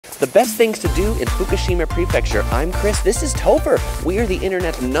The best things to do in Fukushima Prefecture. I'm Chris, this is Topher. We are the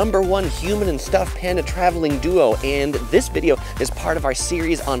internet's #1 human and stuffed panda traveling duo, and this video is part of our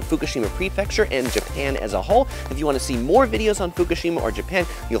series on Fukushima Prefecture and Japan as a whole. If you want to see more videos on Fukushima or Japan,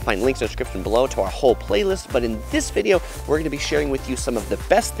 you'll find links in the description below to our whole playlist. But in this video, we're going to be sharing with you some of the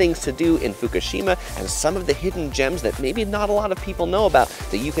best things to do in Fukushima and some of the hidden gems that maybe not a lot of people know about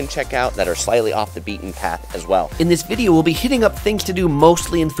that you can check out that are slightly off the beaten path as well. In this video, we'll be hitting up things to do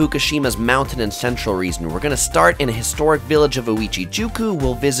mostly in Fukushima's mountain and central region. We're going to start in a historic village of Uichijuku.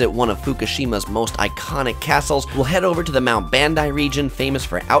 We'll visit one of Fukushima's most iconic castles. We'll head over to the Mount Bandai region, famous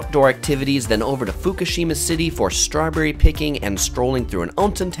for outdoor activities, then over to Fukushima City for strawberry picking and strolling through an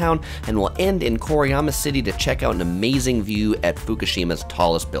onsen town, and we'll end in Koriyama City to check out an amazing view at Fukushima's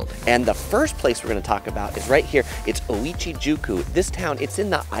tallest building. And the first place we're going to talk about is right here. It's Uichijuku. This town, it's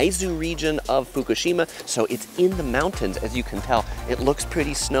in the Aizu region of Fukushima, so it's in the mountains. As you can tell, it looks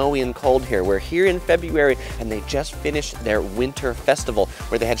pretty snowy and cold here. We're here in February and they just finished their winter festival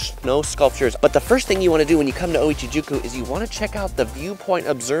where they had snow sculptures. But the first thing you want to do when you come to Uichijuku is you want to check out the Viewpoint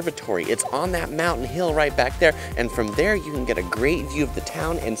Observatory. It's on that mountain hill right back there, and from there you can get a great view of the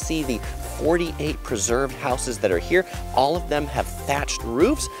town and see the 48 preserved houses that are here. All of them have thatched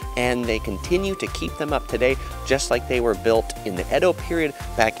roofs and they continue to keep them up today just like they were built in the Edo period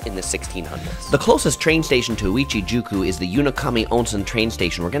back in the 1600s. The closest train station to Uichijuku is the Yunokami Onsen train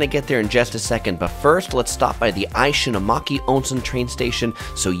station. We're going to get there in just a second, but first let's stop by the Ashinomaki Onsen train station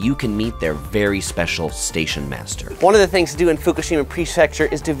so you can meet their very special station master. One of the things to do in Fukushima Prefecture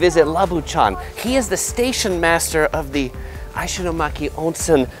is to visit Labu-chan. He is the station master of the Ashinomaki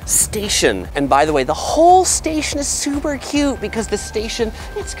Onsen Station. And by the way, the whole station is super cute because the station,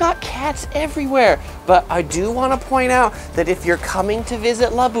 it's got cats everywhere. But I do want to point out that if you're coming to visit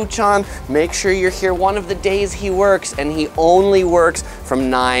Labu-chan, make sure you're here one of the days he works, and he only works from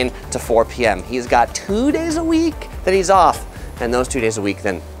 9 to 4 p.m. He's got 2 days a week that he's off, and those 2 days a week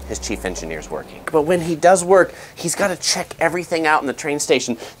then his chief engineer's working. But when he does work, he's got to check everything out in the train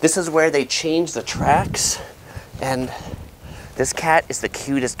station. This is where they change the tracks, and this cat is the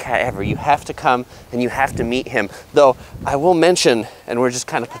cutest cat ever. You have to come and you have to meet him. Though I will mention, and we're just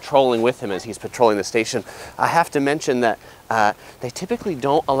kind of patrolling with him as he's patrolling the station, I have to mention that they typically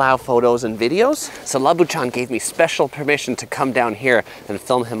don't allow photos and videos. So Labu-chan gave me special permission to come down here and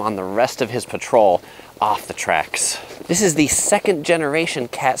film him on the rest of his patrol off the tracks. This is the 2nd generation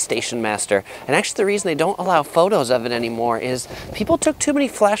cat station master, and actually the reason they don't allow photos of it anymore is people took too many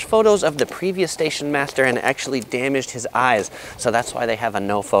flash photos of the previous station master and actually damaged his eyes, so that's why they have a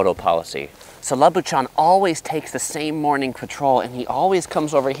no photo policy. So Labu-chan always takes the same morning patrol, and he always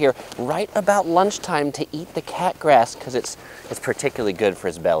comes over here right about lunchtime to eat the cat grass because it's particularly good for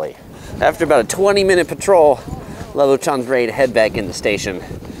his belly. After about a 20-minute patrol, Labu-chan's ready to head back in the station.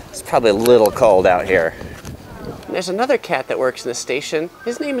 It's probably a little cold out here. And there's another cat that works in the station.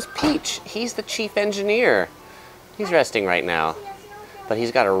 His name is Peach. He's the chief engineer. He's resting right now, but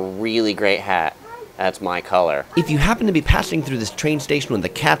he's got a really great hat. That's my color. If you happen to be passing through this train station when the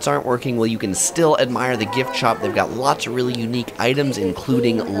cats aren't working, well, you can still admire the gift shop. They've got lots of really unique items,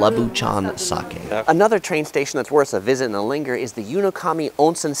 including Labu-chan sake. Another train station that's worth a visit and a linger is the Yunokami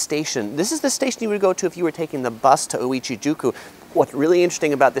Onsen Station. This is the station you would go to if you were taking the bus to Uichijuku. What's really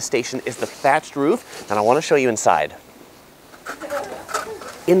interesting about this station is the thatched roof, and I want to show you inside.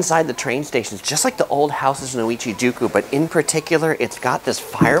 Inside the train station, it's just like the old houses in Uichijuku, but in particular, it's got this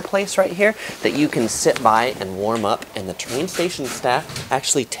fireplace right here that you can sit by and warm up, and the train station staff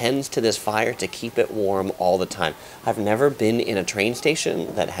actually tends to this fire to keep it warm all the time. I've never been in a train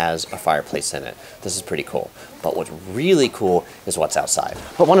station that has a fireplace in it. This is pretty cool. But what's really cool is what's outside.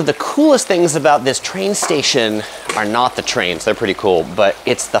 But one of the coolest things about this train station are not the trains, they're pretty cool, but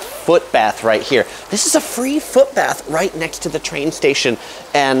it's the Footbath right here. This is a free footbath right next to the train station,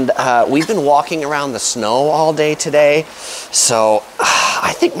 and we've been walking around the snow all day today, so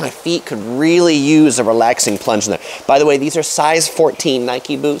I think my feet could really use a relaxing plunge in there. By the way, these are size 14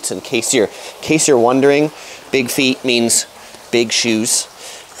 Nike boots, in case you're wondering. Big feet means big shoes.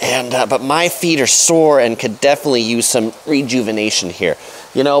 And but my feet are sore and could definitely use some rejuvenation here.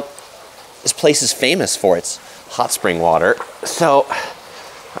 You know, this place is famous for its hot spring water, so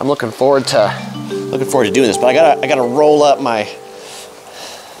I'm looking forward to doing this. But I gotta roll up my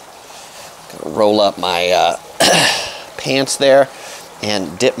pants there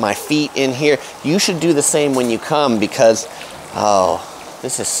and dip my feet in here. You should do the same when you come because, oh,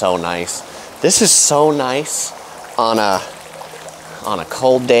 this is so nice. This is so nice on a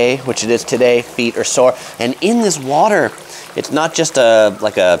cold day, which it is today. Feet are sore, and in this water It's not just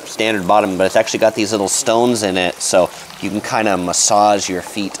like a standard bottom, but it's actually got these little stones in it, so you can kind of massage your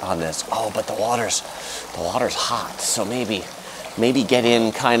feet on this. Oh, but the water's hot, so maybe get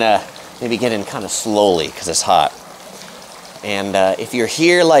in kind of slowly because it's hot. And if you're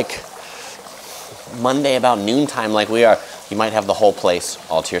here like Monday about noontime like we are, you might have the whole place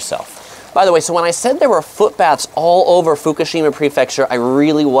all to yourself. By the way, so when I said there were foot baths all over Fukushima Prefecture, I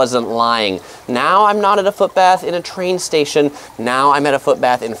really wasn't lying. Now I'm not at a foot bath in a train station. Now I'm at a foot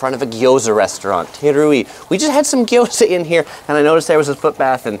bath in front of a gyoza restaurant, Terui. We just had some gyoza in here, and I noticed there was a foot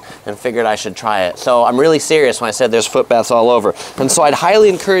bath and figured I should try it. So I'm really serious when I said there's foot baths all over. And so I'd highly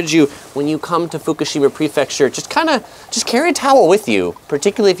encourage you, when you come to Fukushima Prefecture, just carry a towel with you,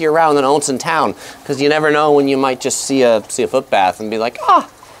 particularly if you're around an onsen town, because you never know when you might just see a foot bath and be like,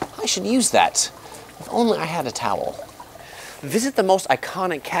 I should use that. If only I had a towel. Visit the most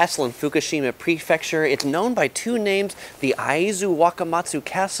iconic castle in Fukushima Prefecture. It's known by two names, the Aizu Wakamatsu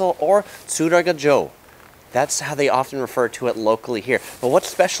Castle or Tsuragajo. That's how they often refer to it locally here. But what's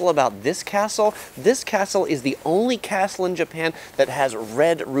special about this castle? This castle is the only castle in Japan that has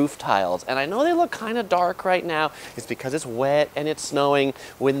red roof tiles. And I know they look kind of dark right now. It's because it's wet and it's snowing.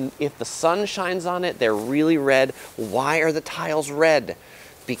 If the sun shines on it, they're really red. Why are the tiles red?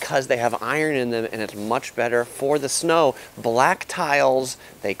 Because they have iron in them and it's much better for the snow. Black tiles,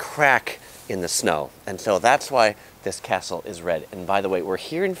 they crack in the snow. And so that's why this castle is red. And by the way, we're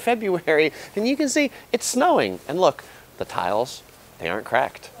here in February and you can see it's snowing. And look, the tiles, they aren't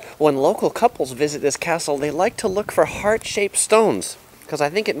cracked. When local couples visit this castle, they like to look for heart-shaped stones because I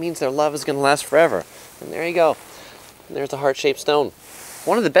think it means their love is going to last forever. And there you go. And there's a heart-shaped stone.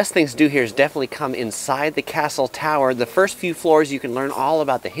 One of the best things to do here is definitely come inside the castle tower. The first few floors you can learn all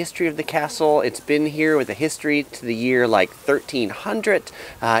about the history of the castle. It's been here with a history to the year like 1300.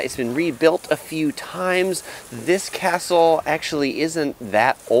 It's been rebuilt a few times. This castle actually isn't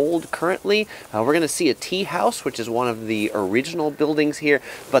that old currently. We're going to see a tea house, which is one of the original buildings here.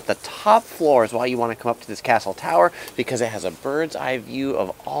 But the top floor is why you want to come up to this castle tower, because it has a bird's eye view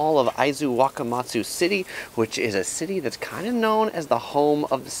of all of Aizu Wakamatsu City, which is a city that's kind of known as the home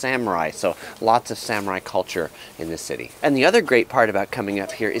of the samurai, so lots of samurai culture in this city. And the other great part about coming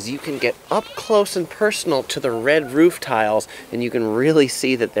up here is you can get up close and personal to the red roof tiles, and you can really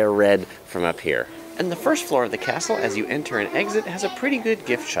see that they're red from up here. And the first floor of the castle, as you enter and exit, has a pretty good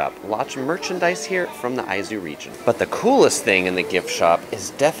gift shop. Lots of merchandise here from the Aizu region. But the coolest thing in the gift shop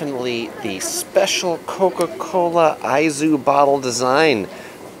is definitely the special Coca-Cola Aizu bottle design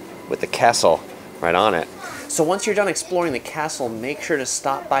with the castle right on it. So once you're done exploring the castle, make sure to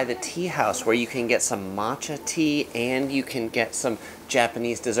stop by the tea house where you can get some matcha tea and you can get some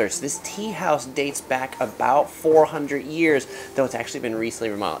Japanese desserts. This tea house dates back about 400 years, though it's actually been recently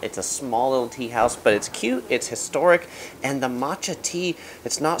remodeled. It's a small little tea house, but it's cute, it's historic, and the matcha tea,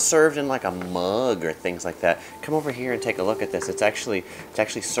 it's not served in like a mug or things like that. Come over here and take a look at this. It's actually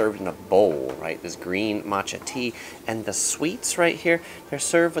served in a bowl, right? This green matcha tea, and the sweets right here, they're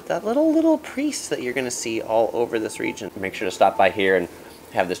served with that little priest that you're gonna see all over this region. Make sure to stop by here and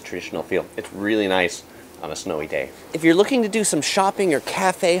have this traditional feel. It's really nice on a snowy day. If you're looking to do some shopping or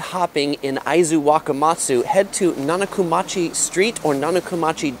cafe hopping in Aizu Wakamatsu, head to Nanokamachi Street or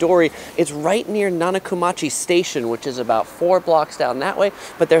Nanokamachi Dori. It's right near Nanokamachi Station, which is about 4 blocks down that way.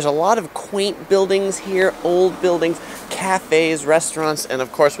 But there's a lot of quaint buildings here, old buildings, cafes, restaurants, and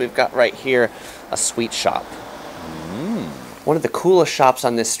of course we've got right here a sweet shop. One of the coolest shops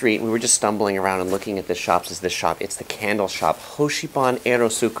on this street, we were just stumbling around and looking at this shop, is this shop. It's the candle shop, Hoshiban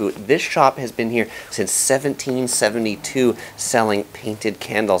Erosuku. This shop has been here since 1772 selling painted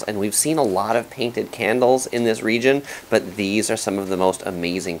candles. And we've seen a lot of painted candles in this region, but these are some of the most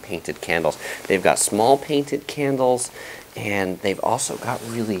amazing painted candles. They've got small painted candles, and they've also got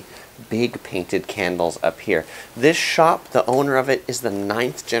really big painted candles up here. This shop, the owner of it is the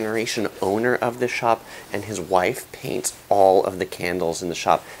 9th generation owner of the shop, and his wife paints all of the candles in the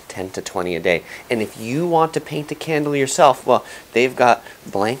shop, 10 to 20 a day. And if you want to paint a candle yourself, well, they've got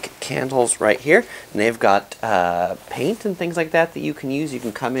blank candles right here, and they've got paint and things like that that you can use. You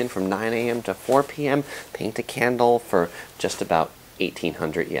can come in from 9 a.m. to 4 p.m., paint a candle for just about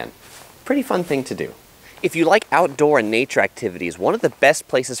 1,800 yen. Pretty fun thing to do. If you like outdoor and nature activities, one of the best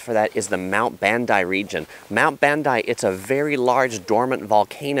places for that is the Mount Bandai region. Mount Bandai, it's a very large dormant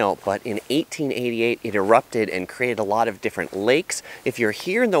volcano, but in 1888 it erupted and created a lot of different lakes. If you're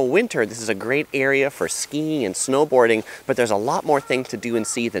here in the winter, this is a great area for skiing and snowboarding, but there's a lot more things to do and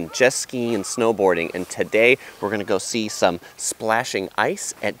see than just skiing and snowboarding. And today we're going to go see some splashing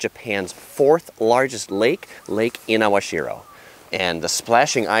ice at Japan's 4th largest lake, Lake Inawashiro. And the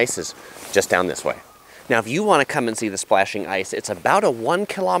splashing ice is just down this way. Now, if you want to come and see the splashing ice, it's about a 1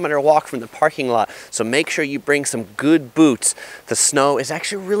 kilometer walk from the parking lot, so make sure you bring some good boots. The snow is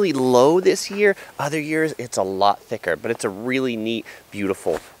actually really low this year. Other years, it's a lot thicker, but it's a really neat,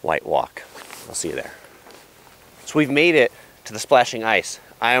 beautiful white walk. I'll see you there. So we've made it to the splashing ice.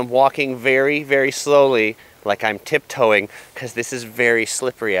 I am walking very, very slowly, like I'm tiptoeing, because this is very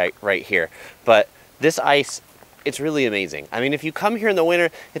slippery right here. But this ice, it's really amazing. I mean, if you come here in the winter,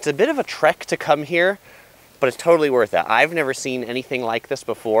 it's a bit of a trek to come here, but it's totally worth it. I've never seen anything like this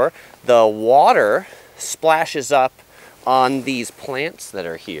before. The water splashes up on these plants that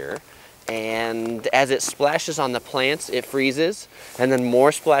are here, and as it splashes on the plants, it freezes, and then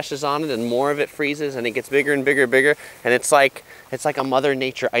more splashes on it, and more of it freezes, and it gets bigger and bigger and bigger, and it's like a Mother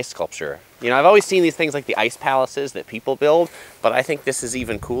Nature ice sculpture. You know, I've always seen these things like the ice palaces that people build, but I think this is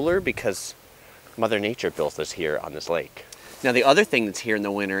even cooler because Mother Nature built this here on this lake. Now, the other thing that's here in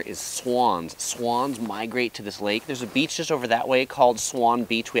the winter is swans. Swans migrate to this lake. There's a beach just over that way called Swan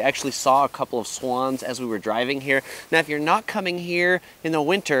Beach. We actually saw a couple of swans as we were driving here. Now, if you're not coming here in the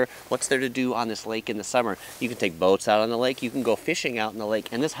winter, what's there to do on this lake in the summer? You can take boats out on the lake. You can go fishing out in the lake.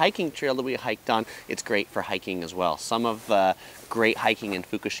 And this hiking trail that we hiked on, it's great for hiking as well. Some of the great hiking in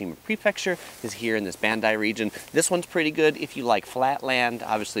Fukushima Prefecture is here in this Bandai region. This one's pretty good if you like flat land.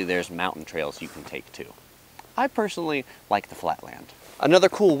 Obviously, there's mountain trails you can take too. I personally like the flatland. Another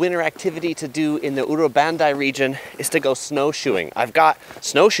cool winter activity to do in the Bandai region is to go snowshoeing. I've got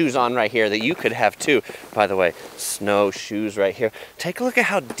snowshoes on right here that you could have too. By the way, snowshoes right here. Take a look at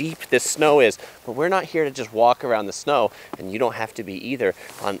how deep this snow is. But we're not here to just walk around the snow, and you don't have to be either.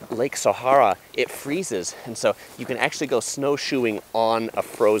 On Lake Sohara, it freezes, and so you can actually go snowshoeing on a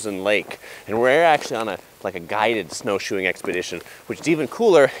frozen lake. And we're actually on a guided snowshoeing expedition, which is even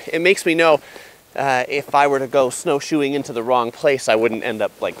cooler. It makes me know if I were to go snowshoeing into the wrong place, I wouldn't end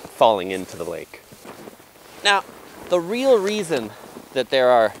up falling into the lake. Now, the real reason that there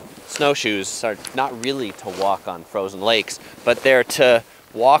are snowshoes are not really to walk on frozen lakes, but they're to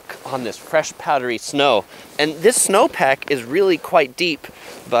walk on this fresh powdery snow. And this snowpack is really quite deep,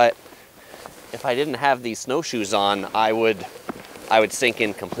 but if I didn't have these snowshoes on, I would sink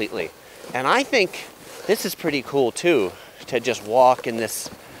in completely. And I think this is pretty cool too, to just walk in this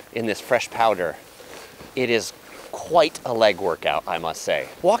fresh powder. It is quite a leg workout, I must say.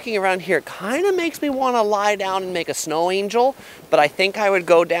 Walking around here kind of makes me want to lie down and make a snow angel, but I think I would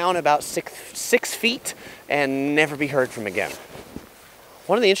go down about six feet and never be heard from again.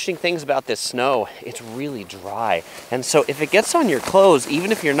 One of the interesting things about this snow, it's really dry. And so if it gets on your clothes, even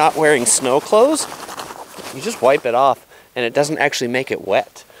if you're not wearing snow clothes, you just wipe it off and it doesn't actually make it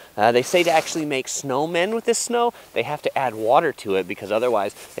wet. They say to actually make snowmen with this snow, they have to add water to it because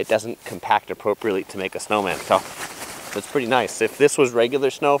otherwise it doesn't compact appropriately to make a snowman. So that's pretty nice. If this was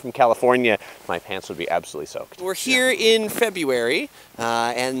regular snow from California, my pants would be absolutely soaked. We're here in February,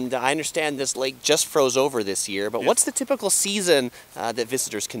 and I understand this lake just froze over this year, but what's the typical season that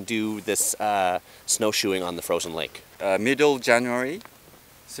visitors can do this snowshoeing on the frozen lake? Middle January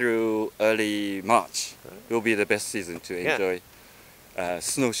through early March will be the best season to enjoy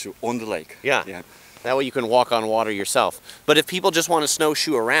snowshoe on the lake. Yeah. That way you can walk on water yourself. But if people just want to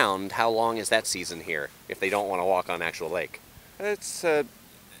snowshoe around, how long is that season here if they don't want to walk on actual lake? It's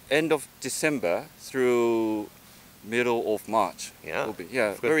end of December through middle of March. Yeah. Will be,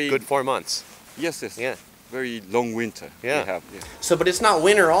 very good 4 months. Yes. Yeah. Very long winter. Yeah. We have, So, but it's not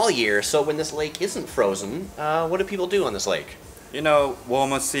winter all year. So when this lake isn't frozen, what do people do on this lake? You know,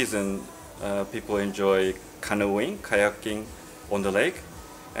 warmer season, people enjoy canoeing, kayaking on the lake.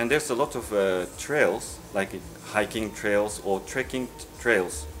 And there's a lot of trails, like hiking trails or trekking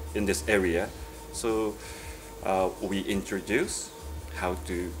trails in this area. So we introduce how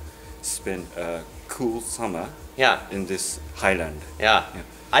to spend a cool summer in this highland. Yeah.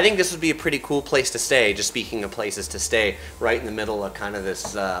 I think this would be a pretty cool place to stay, just speaking of places to stay, right in the middle of kind of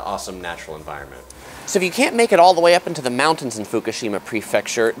this awesome natural environment. So if you can't make it all the way up into the mountains in Fukushima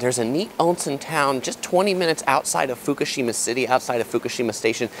Prefecture, there's a neat onsen town just 20 minutes outside of Fukushima City, outside of Fukushima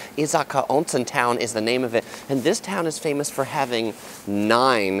Station. Iizaka Onsen Town is the name of it. And this town is famous for having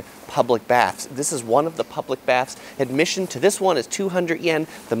 9 public baths. This is one of the public baths. Admission to this one is 200 yen.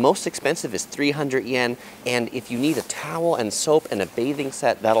 The most expensive is 300 yen. And if you need a towel and soap and a bathing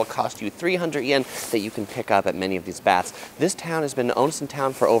set, that'll cost you 300 yen that you can pick up at many of these baths. This town has been an onsen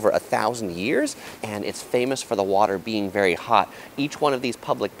town for over 1,000 years, and it's famous for the water being very hot. Each one of these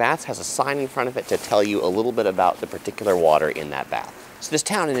public baths has a sign in front of it to tell you a little bit about the particular water in that bath. So this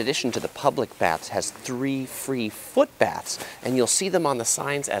town, in addition to the public baths, has 3 free foot baths, and you'll see them on the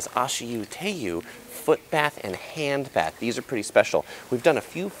signs as Ashiyu Teiyu, foot bath and hand bath. These are pretty special. We've done a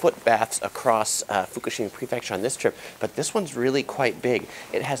few foot baths across Fukushima Prefecture on this trip, but this one's really quite big.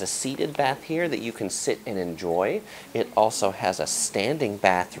 It has a seated bath here that you can sit and enjoy. It also has a standing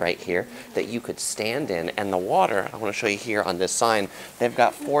bath right here that you could stand in, and the water, I want to show you here on this sign, they've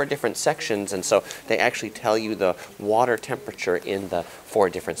got 4 different sections, and so they actually tell you the water temperature in the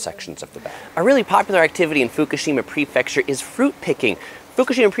 4 different sections of the bath. A really popular activity in Fukushima Prefecture is fruit picking.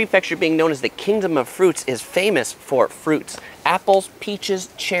 Fukushima Prefecture, being known as the Kingdom of Fruits, is famous for fruits. Apples, peaches,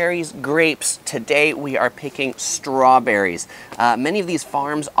 cherries, grapes. Today we are picking strawberries. Many of these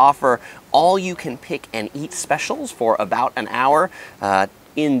farms offer all-you-can-pick and eat specials for about an hour.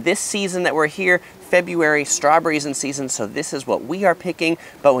 In this season that we're here, February, strawberries in season, so this is what we are picking.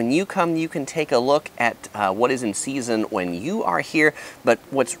 But when you come, you can take a look at what is in season when you are here. But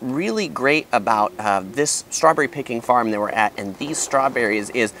what's really great about this strawberry picking farm that we're at and these strawberries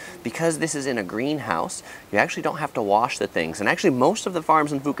is because this is in a greenhouse, you actually don't have to wash the things. And actually most of the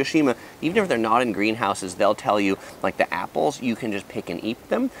farms in Fukushima, even if they're not in greenhouses, they'll tell you, like the apples, you can just pick and eat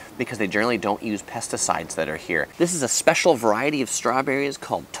them because they generally don't use pesticides that are here. This is a special variety of strawberries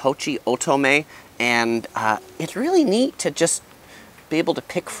called Tochi Otome. And it's really neat to just be able to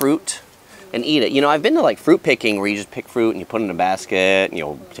pick fruit and eat it. You know, I've been to like fruit picking where you just pick fruit and you put it in a basket and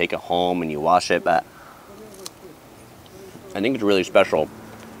you'll take it home and you wash it, but I think it's really special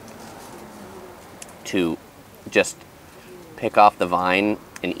to just pick off the vine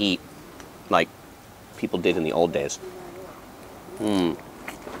and eat like people did in the old days.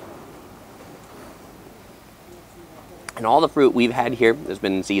 And all the fruit we've had here has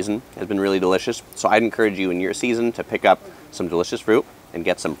been in season, has been really delicious. So I'd encourage you in your season to pick up some delicious fruit and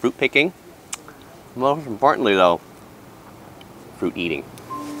get some fruit picking. Most importantly though, fruit eating.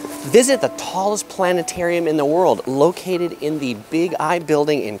 Visit the tallest planetarium in the world, located in the Big Eye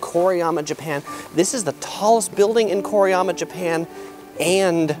building in Koriyama, Japan. This is the tallest building in Koriyama, Japan,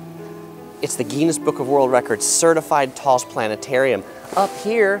 and it's the Guinness Book of World Records certified tallest planetarium. Up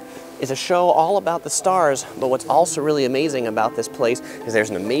here is a show all about the stars, but what's also really amazing about this place is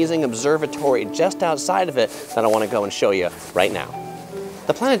there's an amazing observatory just outside of it that I want to go and show you right now.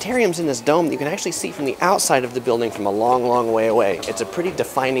 The planetarium's in this dome that you can actually see from the outside of the building from a long, long way away. It's a pretty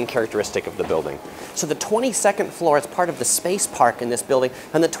defining characteristic of the building. So the 22nd floor is part of the space park in this building,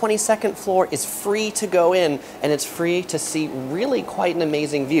 and the 22nd floor is free to go in, and it's free to see really quite an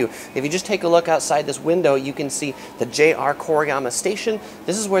amazing view. If you just take a look outside this window, you can see the JR Koriyama Station.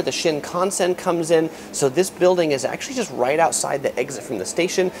 This is where the Shinkansen comes in, so this building is actually just right outside the exit from the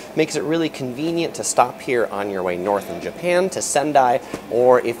station, makes it really convenient to stop here on your way north in Japan to Sendai,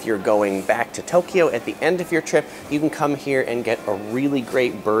 or if you're going back to Tokyo at the end of your trip, you can come here and get a really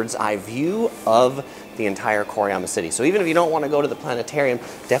great bird's eye view of the entire Koriyama city. So even if you don't want to go to the planetarium,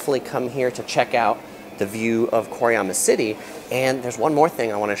 definitely come here to check out the view of Koriyama city. And there's one more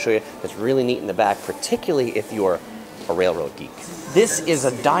thing I want to show you that's really neat in the back, particularly if you're a railroad geek. This is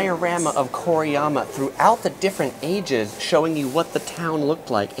a diorama of Koriyama throughout the different ages, showing you what the town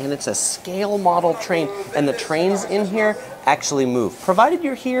looked like, and it's a scale model train, and the trains in here actually move, provided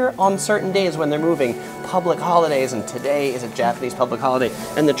you're here on certain days when they're moving, public holidays, and today is a Japanese public holiday.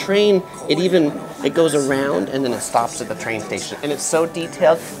 And the train, it goes around and then it stops at the train station, and it's so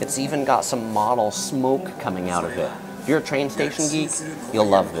detailed, it's even got some model smoke coming out of it. If you're a train station geek, you'll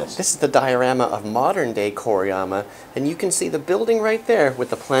love this. This is the diorama of modern day Koriyama, and you can see the building right there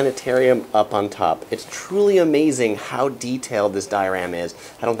with the planetarium up on top. It's truly amazing how detailed this diorama is.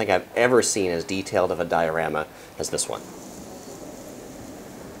 I don't think I've ever seen as detailed of a diorama as this one.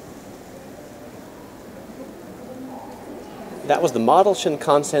 That was the model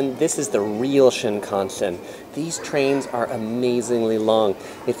Shinkansen. This is the real Shinkansen. These trains are amazingly long.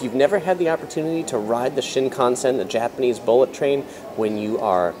 If you've never had the opportunity to ride the Shinkansen, the Japanese bullet train, when you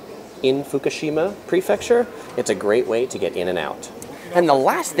are in Fukushima Prefecture, it's a great way to get in and out. And the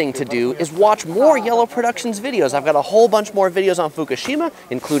last thing to do is watch more Yellow Productions videos. I've got a whole bunch more videos on Fukushima,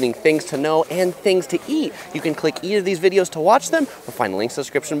 including things to know and things to eat. You can click either of these videos to watch them or find the links in the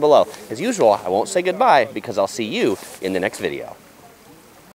description below. As usual, I won't say goodbye because I'll see you in the next video.